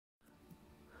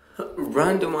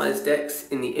Randomized decks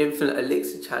in the Infinite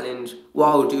Elixir Challenge. What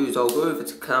I'll do is I'll go over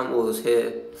to Clan Wars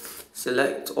here,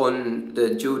 select on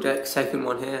the dual deck, second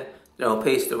one here, then I'll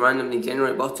paste the randomly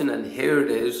generate button, and here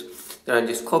it is. Then I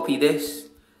just copy this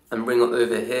and bring it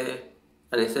over here,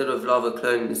 and instead of lava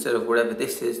clone, instead of whatever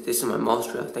this is my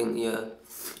mastery, I think, yeah.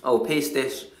 I'll paste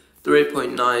this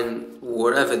 3.9,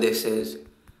 whatever this is,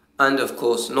 and of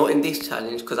course not in this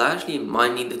challenge because I actually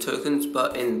might need the tokens,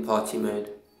 but in party mode.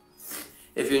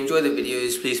 If you enjoy the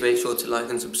videos, please make sure to like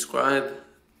and subscribe.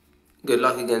 Good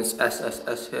luck against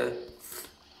SSS here.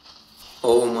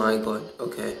 Oh my god,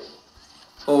 okay.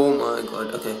 Oh my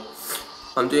god, okay.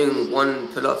 I'm doing 1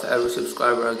 pull-up for every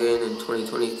subscriber again in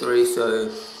 2023, so...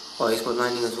 Oh, he's got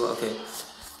lightning as well, okay.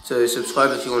 So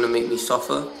subscribe if you want to make me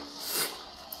suffer.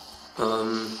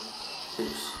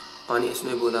 Oops. I need to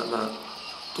snowball that back.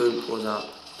 Don't pause out.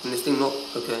 Can this thing not?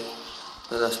 Okay.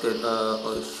 No, that's good.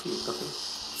 Oh shoot, okay.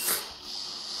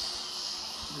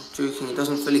 Joking, it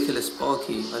doesn't fully kill a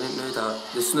Sparky. I didn't know that.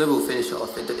 The snowball finish it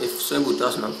off. If snowball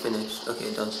doesn't, I'm finished. Okay,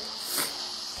 it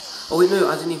does. Oh wait, no,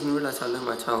 I didn't even realize how low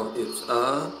my tower. Oops.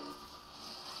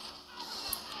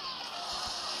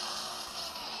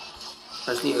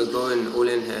 I just need to go in all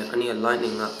in here. I need a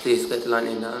lightning that. Please get the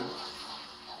lightning down.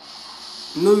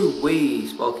 No way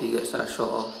Sparky gets that shot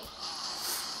off.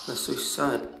 That's so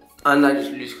sad. And I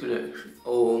just lose connection.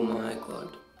 Oh my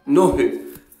god. No!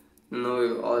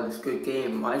 No, oh, it's a good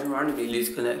game. I just randomly lose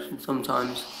connection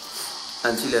sometimes.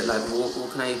 And see that, like,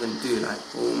 what can I even do? Like,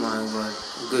 oh my god,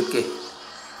 good game.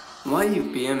 Why are you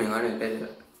BMing? I don't get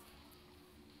it.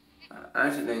 I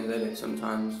actually don't get it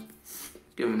sometimes.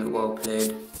 Given it well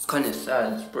played. It's kind of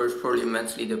sad. Bro's probably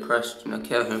mentally depressed in a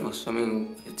care home or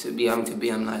something to be having to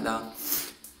BM like that.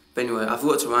 But anyway, I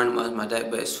forgot to randomize my deck,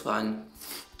 but it's fine.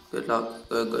 Good luck.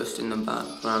 Ghost in the back.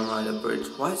 Grand Rider Bridge.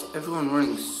 Why is everyone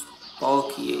running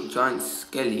Sparky, giant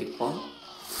skelly? What?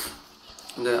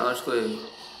 Okay, I'll just go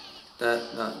that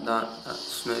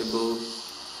snowball.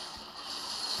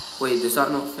 Wait, does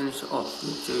that not finish it off?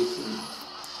 You're joking.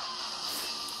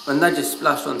 And that just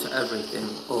splashed onto everything.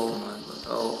 Oh my god.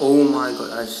 Oh my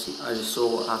god. I just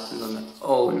saw what happened on that.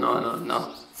 Oh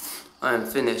no. I am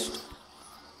finished.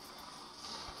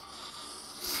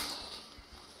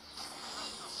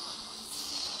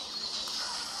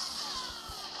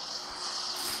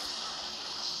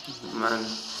 Man,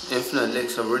 Infinite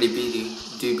Elixir really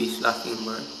do be slacking,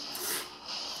 bro.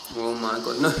 Oh my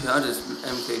god, no, I just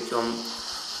MK jump.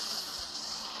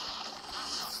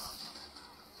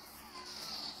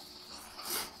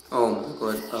 Oh my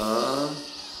god,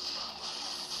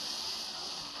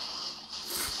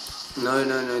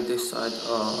 No, this side,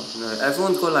 oh no.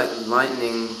 Everyone's got like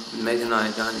lightning, Mega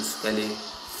Knight, giant skelly.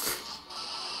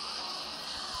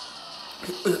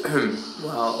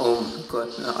 Wow, oh my god,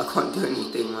 no, I can't do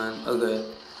anything, man. Okay.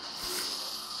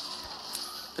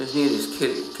 I just need to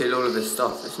just kill all of this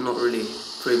stuff. It's not really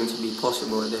proven to be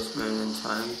possible at this moment in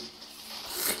time.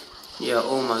 Yeah,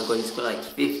 oh my god, he's got like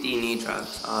 15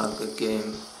 E-Tracks. Ah, good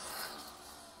game.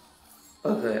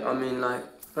 Okay, I mean, like,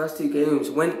 first 2 games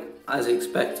went as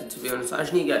expected, to be honest. I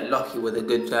just need to get lucky with a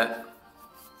good deck.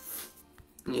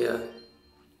 Yeah.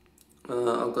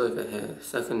 I'll go over here.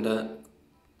 Second deck.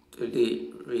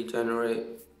 Delete, regenerate.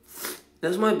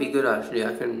 This might be good actually.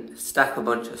 I can stack a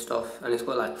bunch of stuff, and it's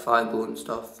got like fireball and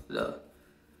stuff. The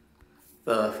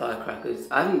firecrackers.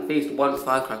 I haven't faced one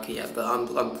firecracker yet, but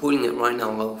I'm pulling it right now.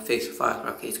 I'll face a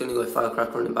firecracker. It's gonna go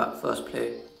firecracker on the back first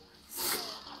play.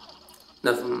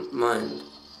 Never mind.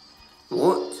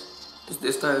 What? Is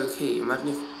this guy okay? Imagine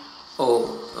if.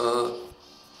 Oh,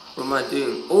 what am I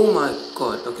doing? Oh my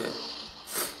god. Okay.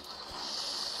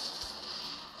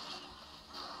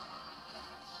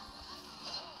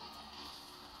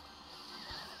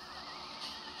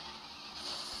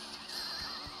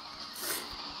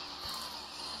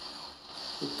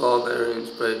 Barbarians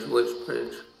Bridge, Witch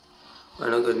Bridge.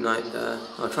 And a good night there.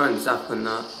 I'll try and zap on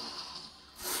that.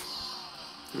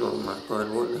 Oh my god,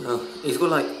 what the hell? He's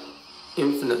got like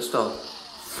infinite stuff.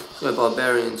 So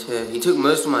barbarians here. He took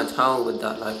most of my tower with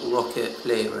that like rocket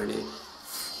play really.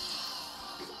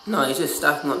 No, he's just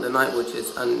stacking up the night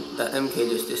witches, and the MK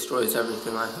just destroys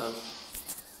everything I have.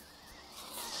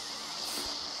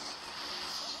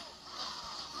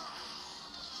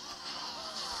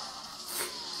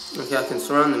 Okay, I can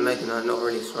surround the Mega Knight, not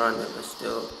really surround it, but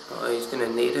still. Oh, he's gonna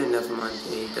need it, never mind,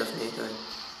 yeah, he does need it.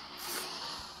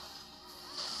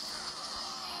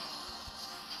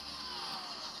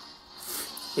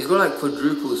 He's got like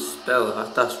quadruple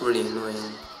spell, that's really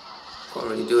annoying. Can't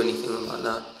really do anything about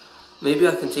that. Maybe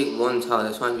I can take one tower,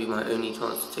 this might be my only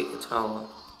chance to take a tower.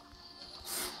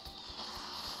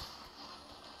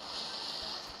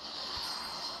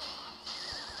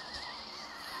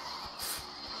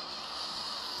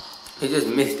 He just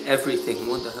missed everything.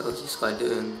 What the hell is this guy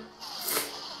doing?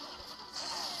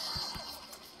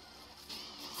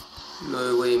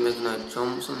 No way Mega Knight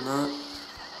jumps on that.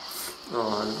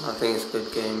 Oh, I think it's a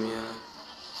good game, yeah.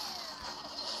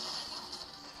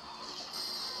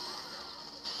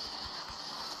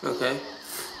 Okay.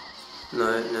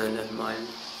 No, never mind.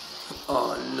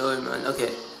 Oh no, man.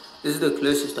 Okay, this is the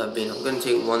closest I've been. I'm gonna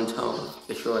take one tower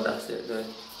for sure. That's it, though.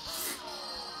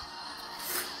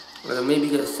 Well, maybe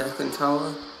get a second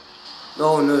tower.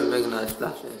 Oh no, Mega Knight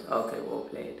splashes. Okay, well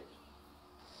played.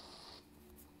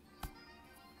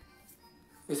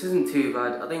 This isn't too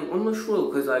bad. I think I'm not sure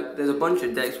because like there's a bunch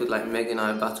of decks with like Mega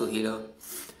Knight Battle Healer.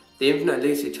 The Infinite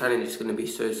Elixir challenge is gonna be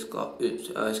so scuffed.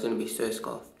 It's gonna be so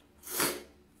scuffed.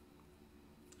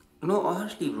 No, I'll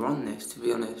actually run this, to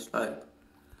be honest. Like,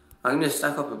 I'm gonna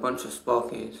stack up a bunch of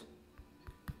Sparkies.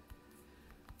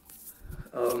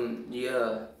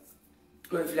 Yeah.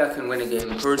 Hopefully I can win a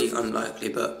game. Pretty unlikely,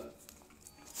 but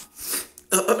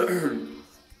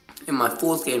in my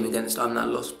fourth game against I'm That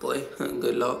Lost Boy,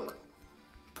 good luck.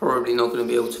 Probably not gonna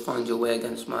be able to find your way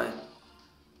against my...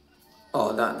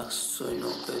 Oh, that's so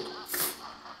not good.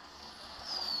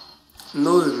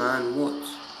 No, man, what?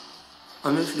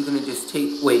 I'm actually gonna just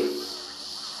take... Wait.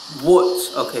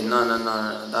 What? Okay, no.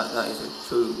 That isn't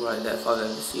true right there if I've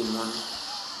ever seen one.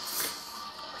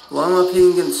 Why am I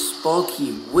playing against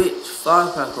Sparky Witch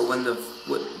Firecracker when it's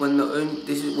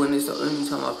the only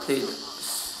time I've played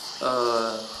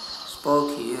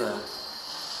Sparky, yeah.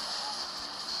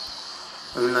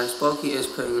 I mean, like, Sparky is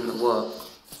putting in the work.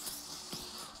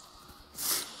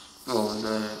 Oh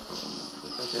no.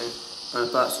 Okay. My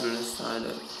bat's on this side.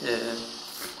 Yeah.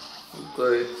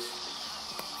 Go.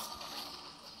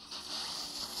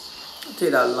 I'll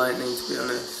take that lightning, to be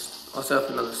honest. I'll set up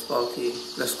another Sparky.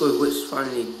 Let's go, Witch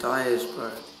finally dies, bro.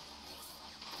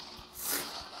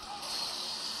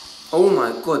 Oh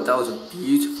my god, that was a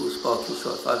beautiful Sparky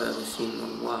shot if I've ever seen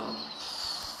one. Wow.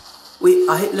 Wait,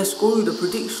 let's go, the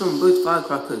prediction on both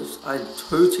firecrackers. I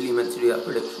totally meant to do that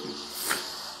prediction.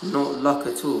 Not luck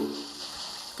at all.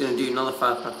 Gonna do another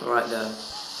firecracker right there.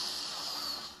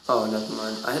 Oh, never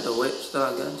mind. I hit the witch though,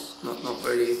 I guess. Not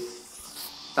really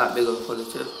that big of a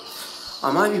positive.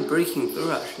 I might be breaking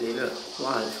through actually, look.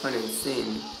 Wow, it's kind of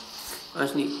insane. I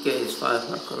just need to get his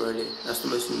firecracker already. That's the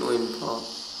most annoying part.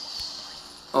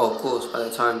 Oh, of course, by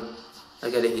the time I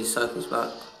get it, he circles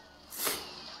back.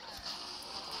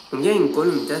 I'm getting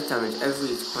golem death damage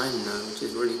every time now, which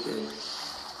is really good.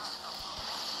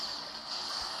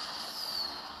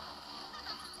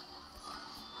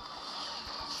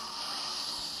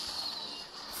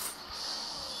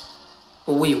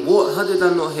 Oh wait, what? How did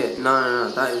that not hit? No,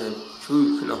 that is a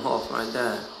juke and a half right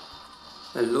there.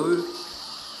 Hello?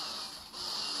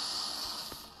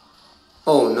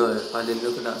 Oh no, I didn't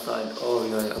look at that side. Oh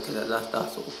no, okay, that's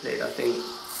all played. I think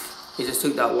he just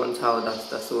took that one tower,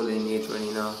 that's all he needs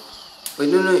really now. Wait,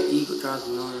 no, Eagle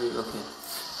Dragon, no, okay.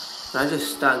 Can I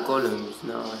just stack golems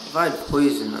now? If I had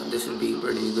poison, this would be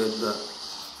really good, but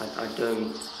I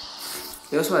don't.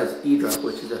 He also has E-Drop,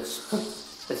 which is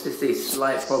that's just a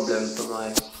slight problem for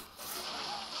my...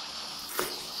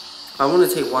 I want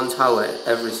to take one tower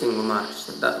every single match.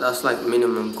 That's like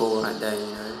minimum goal right there, you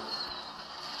know.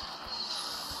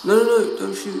 No,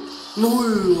 don't shoot. No!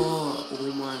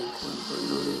 Oh my god,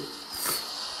 no.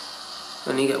 I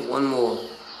need to get one more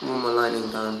lightning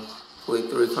down before he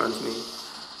 3-crowns me.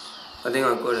 I think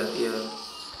I got it, yeah.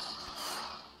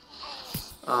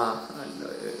 I know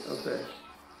it, okay.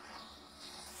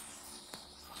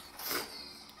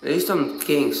 At least I'm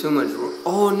getting so much...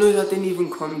 Oh no, that didn't even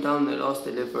come down the last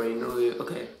delivery, no,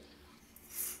 okay.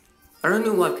 I don't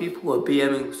know why people are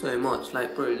BMing so much.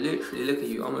 Like, bro, literally, look at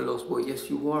you. I'm a lost boy. Yes,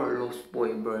 you are a lost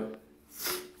boy, bro.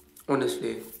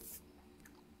 Honestly.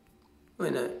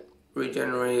 Wait, no.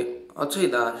 Regenerate. I'll tell you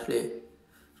that, actually.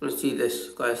 Just want to see this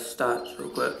guy's stats real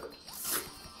quick.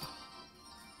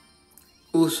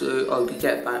 Also, I'll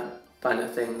get banner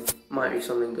thing. Might be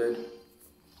something good.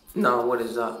 No, what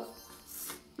is that?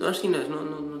 No, actually, no, it's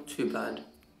not too bad.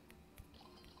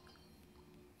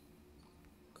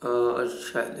 I'll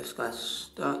just check this guy's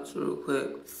stats real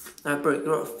quick. Alright, bro,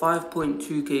 you're at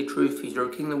 5.2k trophies. You're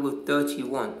a kingdom with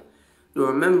 31. You're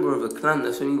a member of a clan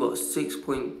that's only got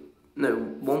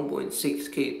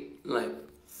 1.6k like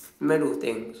medal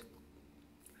things.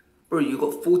 Bro, you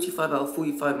got 45 out of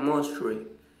 45 mastery.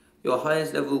 Your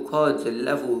highest level cards are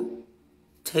level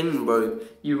 10, bro.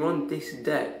 You run this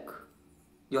deck.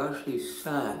 You're actually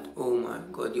sad. Oh my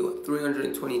god, you got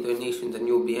 320 donations and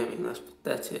you're BMing. That's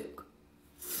pathetic.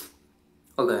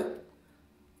 Okay,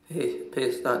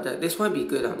 paste that deck. This might be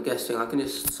good, I'm guessing. I can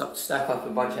just stack up a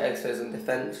bunch of X's in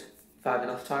defense if I have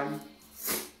enough time.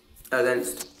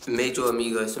 against Major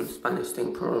Amigo, some Spanish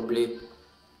thing probably.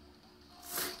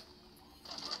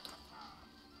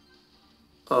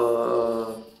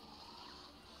 Oh,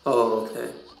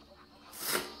 okay.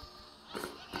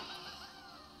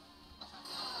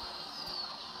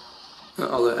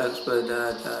 I'll go expert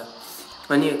dad.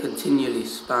 I need to continually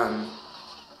spam.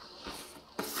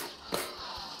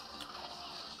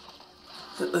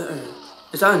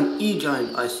 Is that an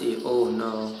E-giant I see? Oh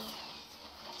no.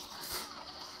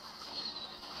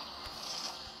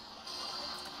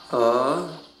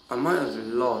 I might have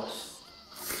lost.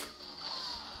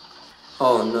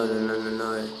 Oh no.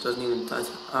 It doesn't even touch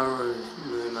arrows.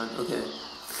 No man, okay.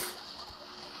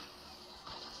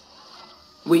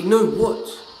 Wait, no, what?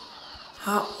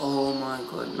 How? Oh my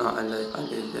god, no, I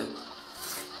did that.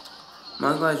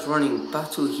 My guy's running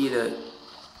battle healer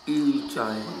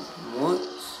E-giant. What?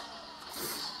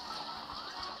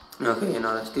 Okay,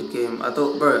 no, that's a good game. I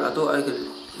thought I could.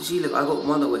 See, look, I got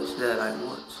Mother Witch there, like,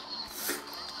 what?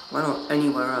 Why not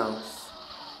anywhere else?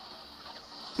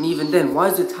 And even then, why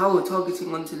is the tower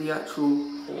targeting onto the actual...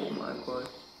 Oh my god.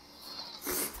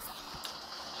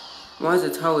 Why is the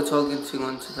tower targeting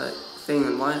onto that thing,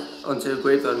 and why onto the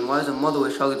graveyard, and why is the Mother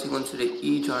Witch targeting onto the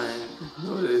E-giant?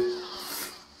 No.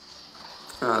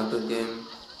 Ah, good game.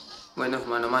 Wait, never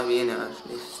mind, I might be in it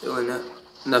actually. Still in it.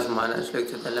 Never mind, I just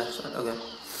looked at the left side, okay.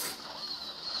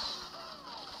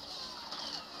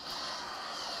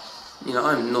 You know,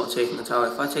 I'm not taking the tower.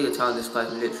 If I take a tower, this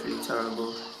guy's literally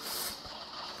terrible.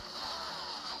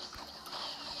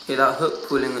 Okay, that hook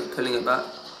pulling it back.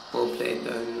 Well played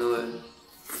though, no.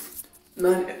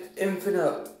 Man,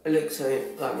 infinite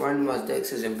Elixir, like randomized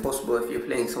decks is impossible if you're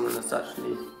playing someone that's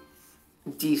actually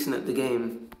decent at the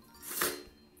game.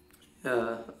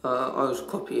 Yeah, I'll just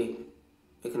copy,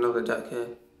 make another deck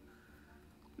here.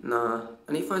 Nah,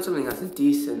 I need to find something that's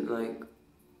decent, like,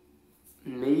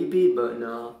 maybe, but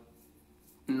nah.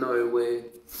 No way.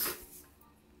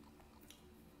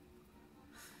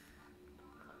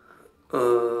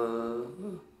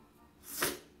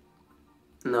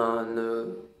 Nah,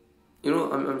 no. You know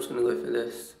what, I'm just gonna go for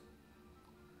this.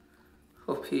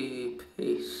 Copy,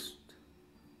 paste.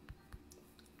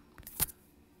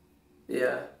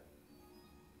 Yeah.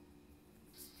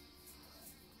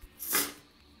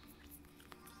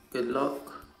 Good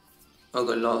luck. I'll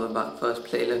go lava back first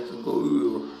play, let's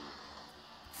go.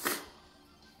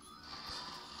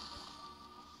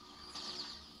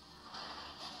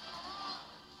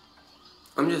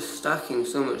 I'm just stacking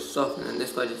so much stuff and then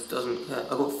this guy just doesn't care. I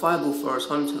got Fireball Forest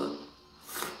Hunter.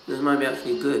 This might be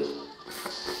actually good.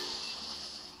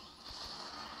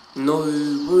 No,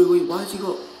 bro, wait, why's he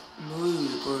got... No,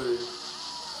 bro.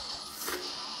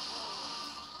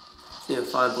 Yeah,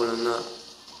 Fireball on that.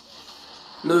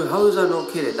 No, how is that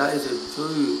not kill it? That is a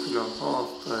joke and a half,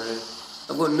 bro.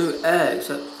 I've got no air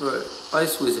except for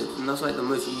Ice Wizard, and that's like the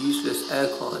most useless air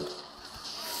card.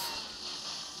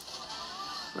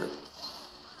 Right.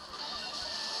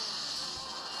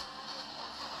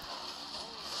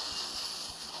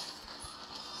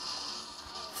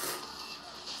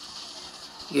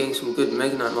 Getting some good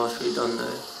Mega Knight Mastery done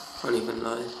though, can't even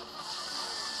lie.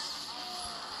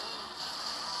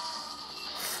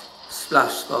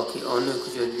 Splash Sparky, oh no,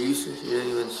 because you're useless, you don't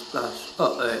even splash.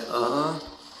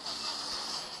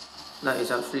 That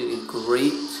is absolutely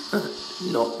great.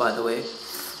 Not, by the way.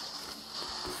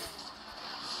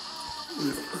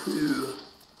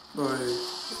 Bro.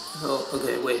 Oh,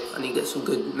 okay, wait, I need to get some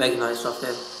good Mega Knight stuff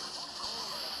here.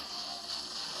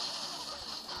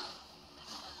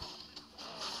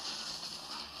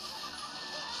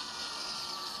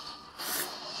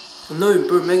 No,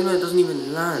 bro, Mega Knight doesn't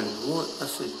even land. What?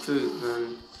 That's a joke,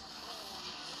 man.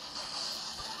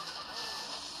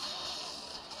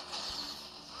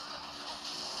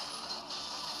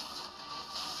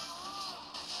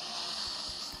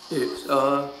 Oops,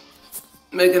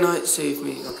 Mega Knight saved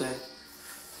me, okay.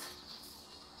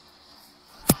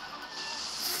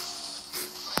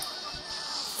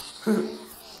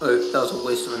 Oh, that was a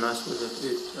waste of a nice wizard.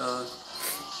 Oops,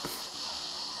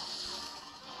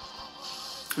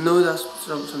 no, that's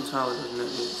some tower, doesn't it?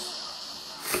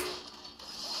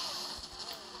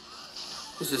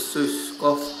 This is so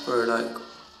scoffed, bro, like.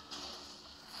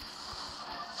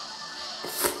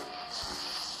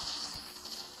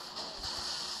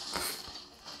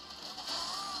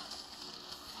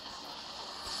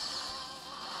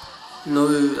 No,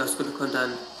 that's gonna come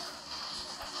down.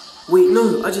 Wait,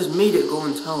 no, I just made it go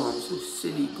on tower. I'm so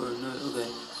silly, bro. No, okay.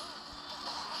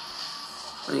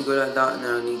 And you go like that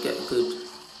now and you get a good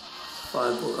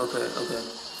fireball. Okay.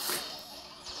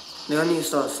 Now I need to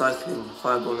start cycling,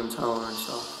 fireball and tower and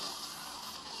stuff.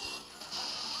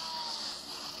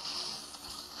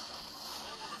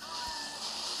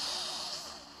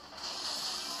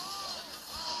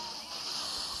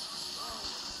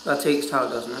 That takes time,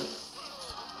 doesn't it?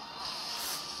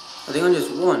 I think I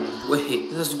just won.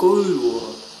 Wait, let's go.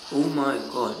 Oh my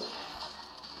god.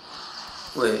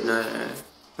 Wait, no.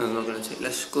 I'm not gonna take.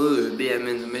 Let's go. BM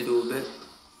in the middle a bit.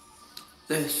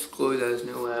 Let's go. There's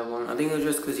no way I won. I think it was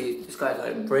just because this guy had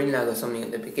like brain lag or something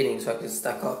at the beginning, so I could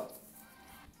stack up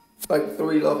like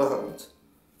 3 lava hands.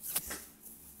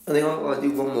 I think I'll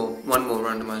do one more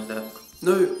randomized deck.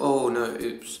 No, oh no,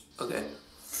 oops. Okay.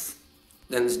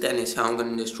 Then it's Dennis, how I'm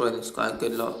gonna destroy this guy.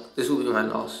 Good luck. This will be my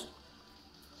last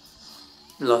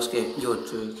game. You're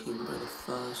joking, bro. The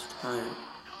first time.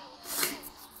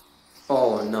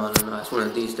 Oh no, it's one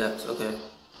of these decks. Okay.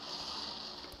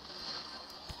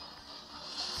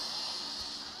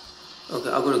 Okay,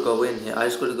 I gotta go in here. I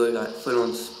just gotta go like full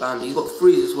on spam. You got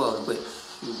freeze as well. Wait,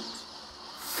 shoot.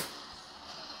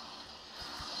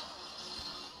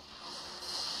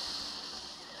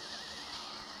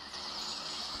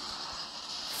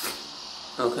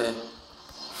 Okay.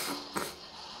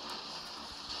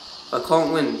 I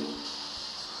can't win.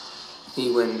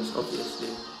 He wins, obviously.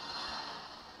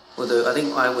 Although I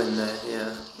think I win there.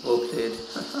 Yeah, well played.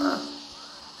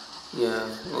 Yeah,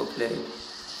 well played.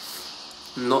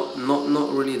 Not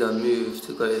really the move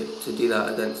to go to do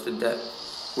that against the deck.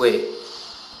 Wait,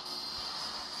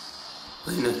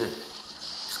 no.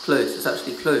 It's close. It's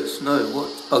actually close. No, what?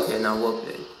 Okay, now well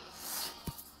played.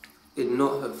 Did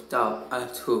not have doubt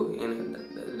at all. You know,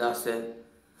 that's it.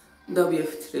 That'll be it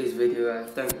for today's video,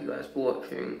 guys. Thank you guys for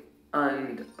watching,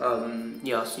 and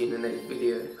yeah, I'll see you in the next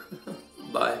video.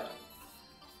 Bye.